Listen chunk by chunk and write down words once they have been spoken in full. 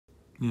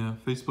Yeah,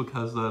 Facebook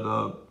has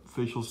that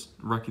facial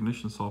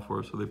recognition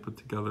software, so they put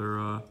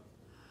together.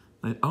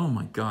 Oh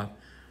my God,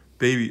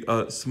 baby!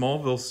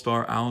 Smallville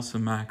star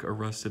Allison Mack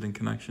arrested in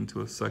connection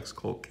to a sex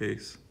cult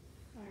case.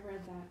 I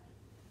read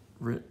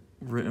that.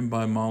 Written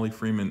by Molly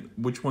Freeman.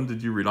 Which one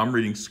did you read? I'm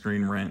reading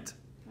Screen Rant.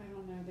 I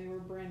don't know. They were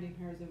branding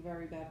her as a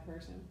very bad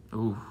person.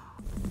 Ooh.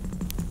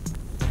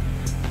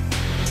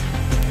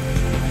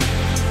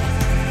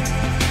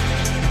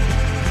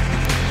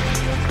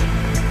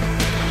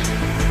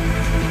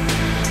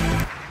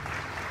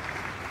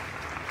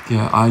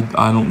 Yeah,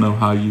 I don't know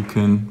how you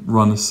can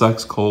run a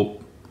sex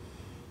cult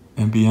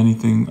and be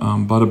anything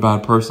but a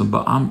bad person,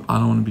 but I don't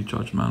want to be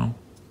judgmental.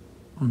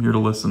 I'm here to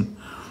listen.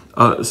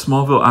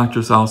 Smallville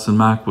actress Allison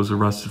Mack was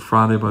arrested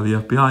Friday by the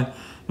FBI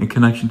in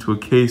connection to a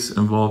case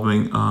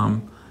involving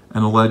an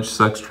alleged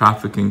sex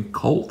trafficking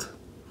cult.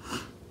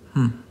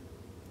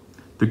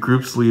 The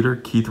group's leader,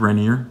 Keith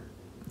Raniere,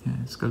 yeah,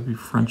 it's got to be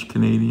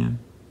French-Canadian,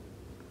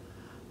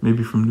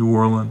 maybe from New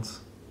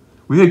Orleans.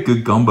 We had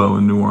good gumbo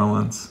in New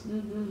Orleans.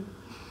 Mm-hmm.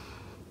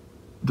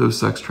 No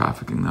sex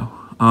trafficking, though.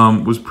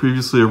 Was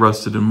previously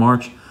arrested in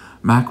March.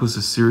 Mack was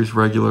a series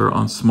regular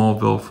on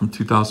Smallville from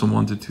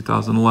 2001 to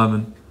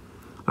 2011,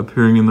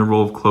 appearing in the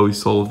role of Chloe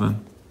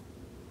Sullivan.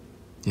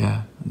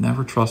 Yeah,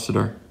 never trusted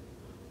her.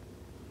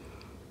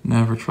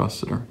 Never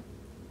trusted her.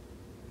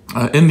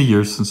 In the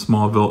years since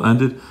Smallville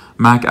ended,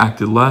 Mack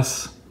acted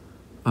less,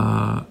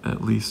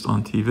 at least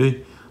on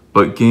TV,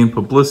 but gained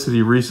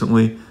publicity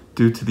recently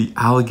due to the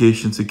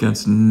allegations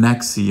against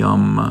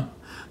NXIVM.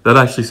 That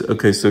actually,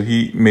 okay, so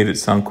he made it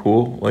sound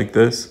cool like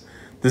this.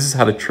 This is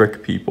how to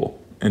trick people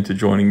into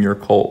joining your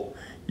cult.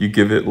 You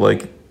give it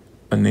like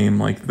a name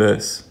like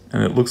this,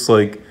 and it looks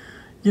like,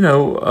 you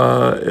know,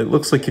 it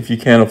looks like if you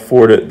can't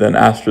afford it, then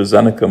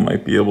AstraZeneca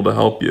might be able to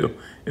help you.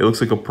 It looks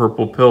like a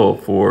purple pill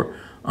for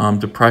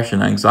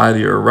depression,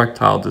 anxiety, or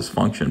erectile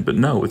dysfunction. But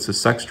no, it's a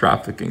sex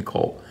trafficking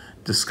cult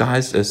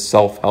disguised as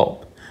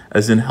self-help,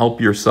 as in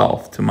help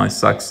yourself to my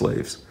sex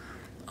slaves.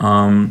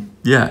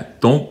 Yeah,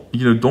 don't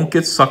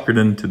get suckered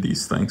into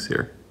these things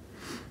here.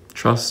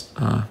 Trust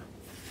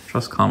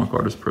Comic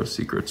Artist Pro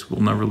Secrets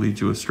will never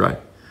lead you astray.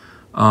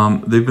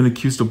 They've been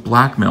accused of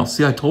blackmail.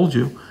 See, I told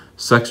you,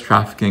 sex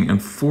trafficking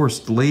and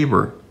forced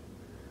labor.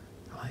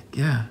 Like,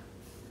 yeah.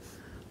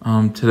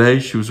 Today,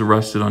 she was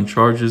arrested on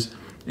charges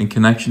in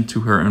connection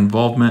to her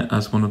involvement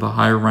as one of the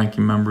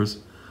higher-ranking members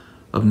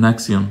of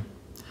NXIVM.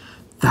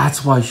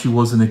 That's why she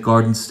wasn't at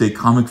Garden State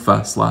Comic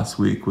Fest last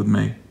week with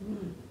me.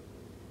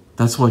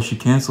 That's why she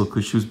canceled,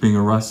 because she was being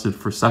arrested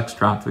for sex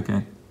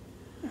trafficking.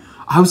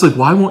 I was like,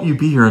 why won't you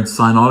be here and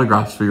sign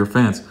autographs for your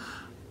fans?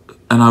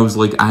 And I was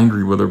like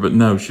angry with her, but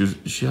no,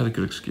 she had a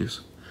good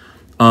excuse.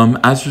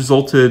 As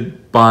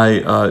resulted by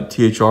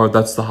THR,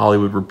 that's the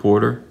Hollywood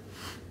Reporter.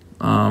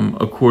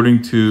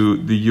 According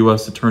to the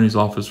U.S. Attorney's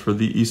Office for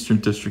the Eastern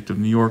District of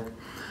New York,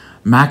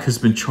 Mack has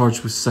been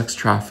charged with sex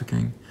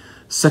trafficking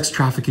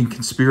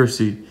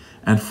conspiracy,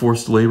 and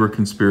forced labor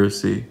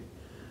conspiracy.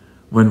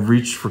 When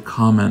reached for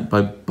comment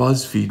by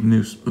BuzzFeed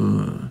News,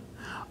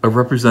 a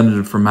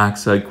representative for Mack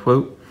said,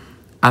 quote,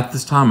 "At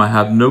this time, I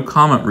have no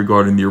comment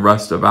regarding the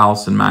arrest of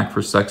Allison Mack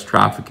for sex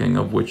trafficking,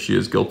 of which she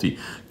is guilty."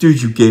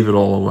 Dude, you gave it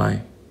all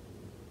away.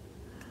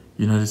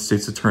 United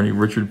States Attorney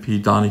Richard P.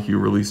 Donahue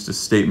released a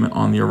statement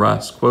on the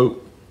arrest.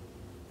 Quote,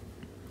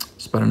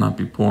 "This better not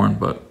be porn,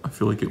 but I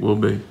feel like it will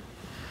be.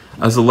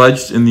 As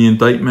alleged in the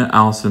indictment,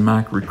 Allison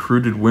Mack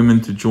recruited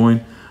women to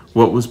join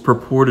what was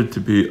purported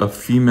to be a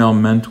female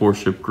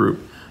mentorship group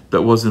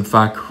that was in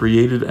fact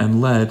created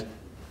and led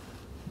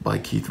by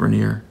Keith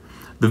Raniere.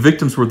 The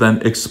victims were then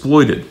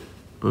exploited,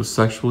 both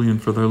sexually and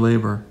for their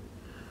labor,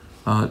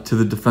 to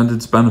the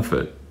defendant's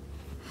benefit.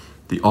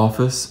 The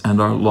office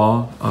and our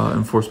law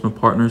enforcement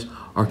partners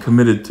are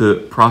committed to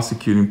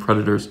prosecuting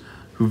predators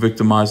who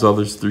victimize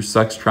others through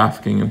sex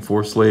trafficking and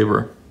forced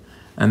labor."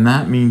 And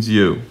that means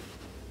you.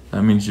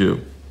 That means you.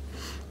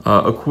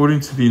 According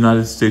to the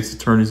United States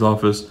Attorney's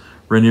Office,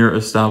 Raniere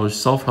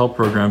established self-help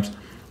programs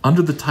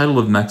under the title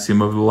of NXIVM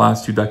over the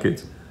last 2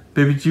 decades.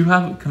 Baby,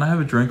 can I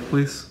have a drink,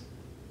 please?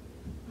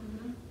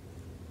 Mm-hmm.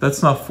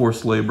 That's not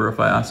forced labor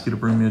if I ask you to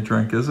bring me a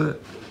drink, is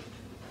it?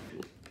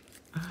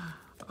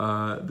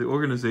 The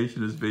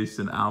organization is based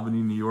in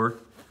Albany, New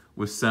York,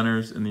 with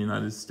centers in the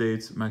United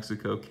States,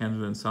 Mexico,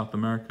 Canada, and South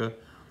America.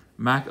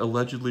 Mack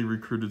allegedly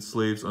recruited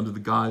slaves under the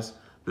guise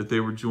that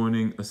they were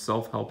joining a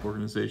self-help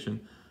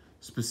organization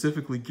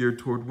specifically geared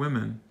toward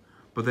women,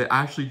 but they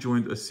actually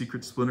joined a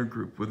secret splinter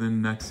group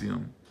within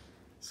NXIVM.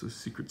 So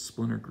secret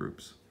splinter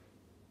groups.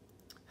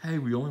 Hey,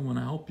 we only want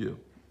to help you.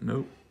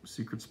 Nope,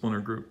 secret splinter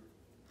group.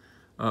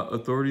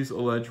 Authorities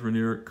allege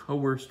Raniere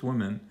coerced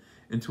women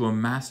into a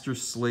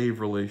master-slave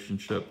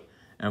relationship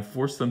and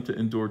forced them to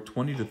endure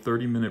 20 to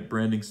 30-minute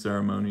branding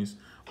ceremonies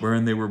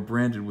wherein they were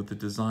branded with a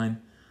design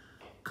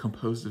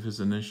composed of his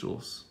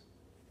initials.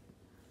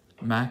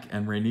 Mack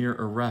and Raniere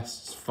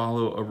arrests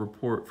follow a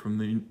report from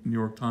the New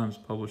York Times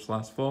published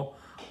last fall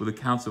with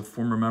accounts of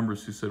former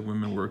members who said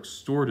women were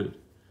extorted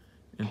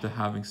into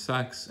having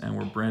sex and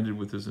were branded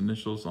with his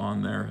initials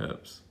on their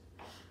hips.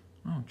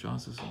 Oh,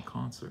 Jaws is in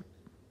concert.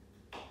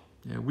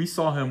 Yeah, we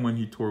saw him when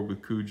he toured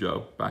with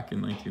Cujo back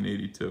in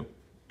 1982.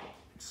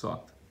 It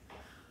sucked.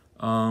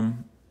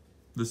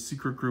 The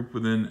secret group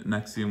within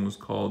NXIVM was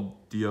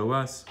called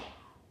DOS,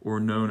 or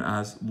known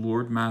as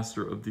Lord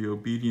Master of the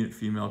Obedient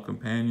Female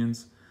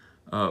Companions,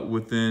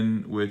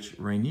 within which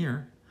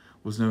Rainier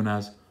was known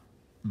as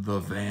the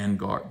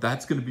Vanguard.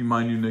 That's going to be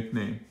my new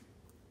nickname.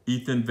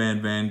 Ethan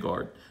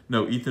Vanguard.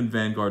 No, Ethan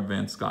Vanguard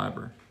Van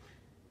Sciver.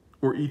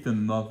 Or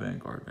Ethan the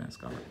Vanguard Van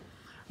Sciver.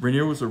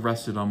 Rainier was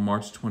arrested on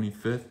March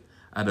 25th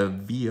at a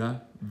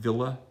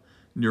villa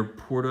near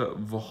Puerto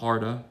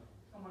Vallarta.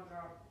 Oh my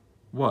God.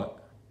 What?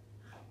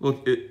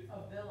 Look, A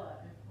villa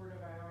in Puerto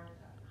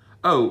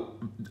Vallarta. Oh,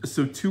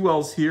 so 2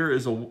 L's here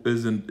is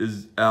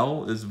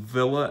L is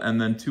villa, and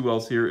then 2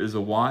 L's here is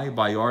a Y.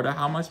 Vallarta.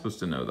 How am I supposed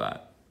to know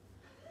that?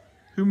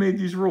 Who made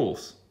these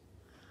rules?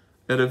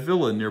 At a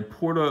villa near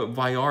Puerto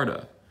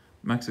Vallarta,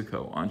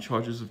 Mexico, on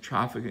charges of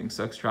trafficking,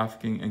 sex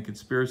trafficking, and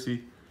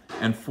conspiracy,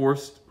 and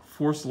forced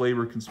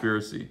labor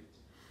conspiracy.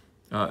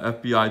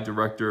 FBI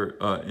Director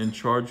in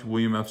charge,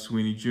 William F.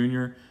 Sweeney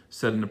Jr.,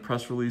 said in a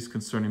press release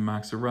concerning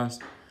Mack's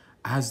arrest,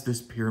 as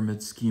this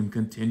pyramid scheme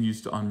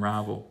continues to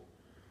unravel.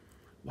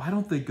 Why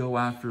don't they go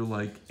after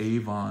like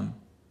Avon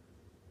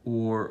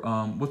or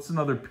what's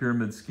another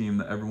pyramid scheme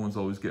that everyone's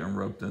always getting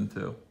roped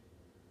into?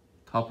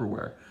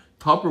 Tupperware.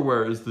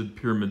 Tupperware is the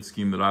pyramid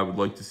scheme that I would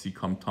like to see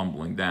come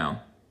tumbling down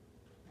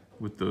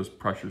with those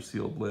pressure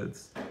sealed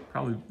lids.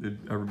 Probably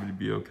everybody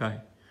be okay.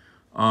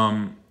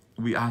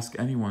 We ask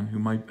anyone who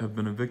might have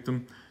been a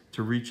victim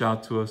to reach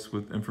out to us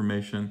with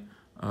information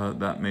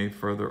that may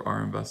further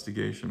our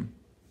investigation.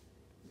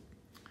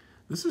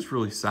 This is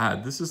really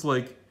sad. This is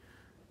like,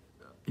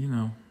 you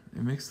know,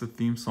 it makes the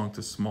theme song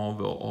to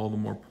Smallville all the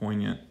more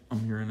poignant.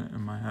 I'm hearing it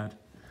in my head.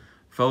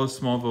 Fellow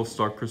Smallville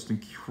star Kristen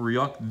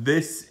Kriok,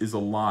 this is a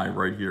lie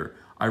right here.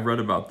 I read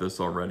about this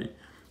already.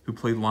 Who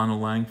played Lana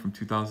Lang from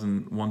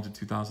 2001 to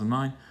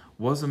 2009,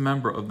 was a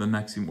member of the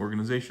NXIVM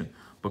organization,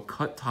 but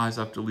cut ties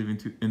after leaving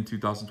in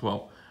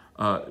 2012.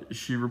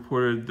 She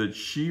reported that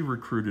she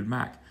recruited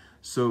Mack.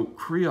 So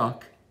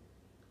Kriok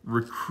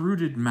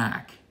recruited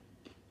Mack,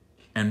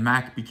 and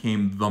Mack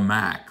became the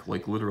Mack,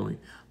 like literally.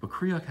 But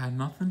Kriok had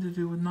nothing to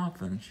do with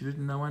nothing. She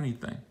didn't know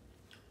anything.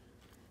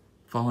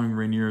 Following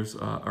Rainier's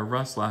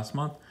arrest last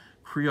month,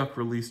 Kriok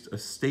released a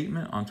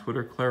statement on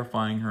Twitter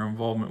clarifying her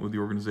involvement with the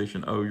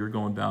organization. Oh, you're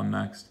going down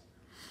next.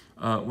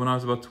 When I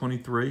was about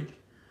 23,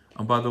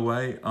 by the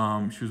way,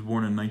 she was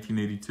born in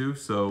 1982.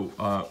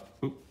 So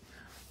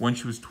when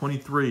she was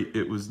 23,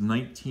 it was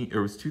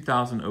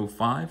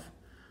 2005.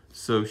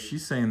 So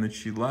she's saying that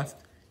she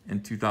left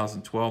in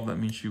 2012. That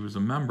means she was a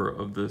member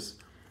of this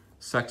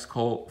sex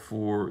cult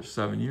for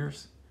 7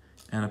 years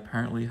and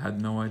apparently had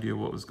no idea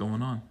what was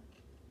going on.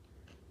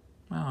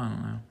 Well, I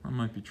don't know. That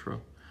might be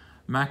true.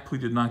 Mack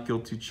pleaded not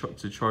guilty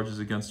to charges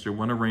against her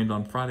when arraigned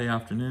on Friday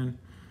afternoon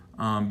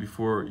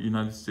before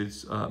United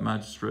States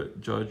Magistrate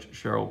Judge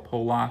Cheryl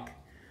Polak.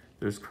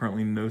 There's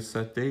currently no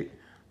set date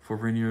for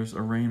Rainier's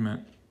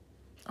arraignment.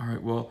 All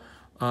right, well,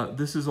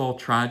 this is all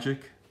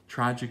tragic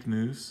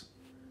news,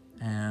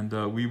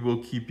 and we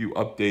will keep you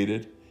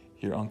updated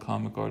here on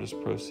Comic Artist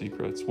Pro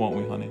Secrets, won't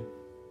we, honey?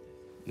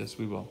 Yes,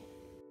 we will.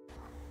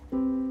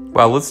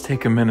 Well, let's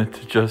take a minute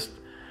to just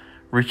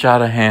reach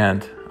out a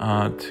hand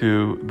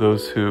to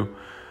those who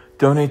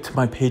donate to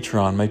my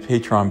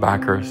Patreon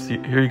backers.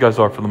 Here you guys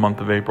are for the month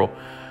of April.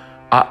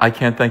 I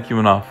can't thank you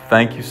enough.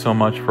 Thank you so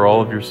much for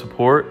all of your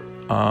support.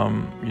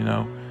 You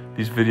know,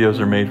 these videos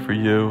are made for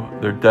you.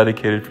 They're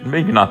dedicated,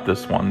 maybe not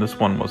this one. This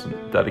one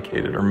wasn't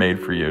dedicated or made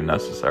for you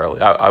necessarily.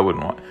 I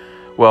wouldn't want,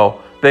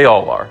 well, they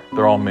all are.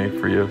 They're all made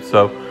for you.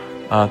 So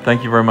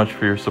thank you very much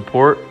for your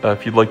support.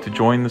 If you'd like to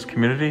join this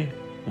community,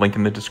 link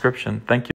in the description. Thank you.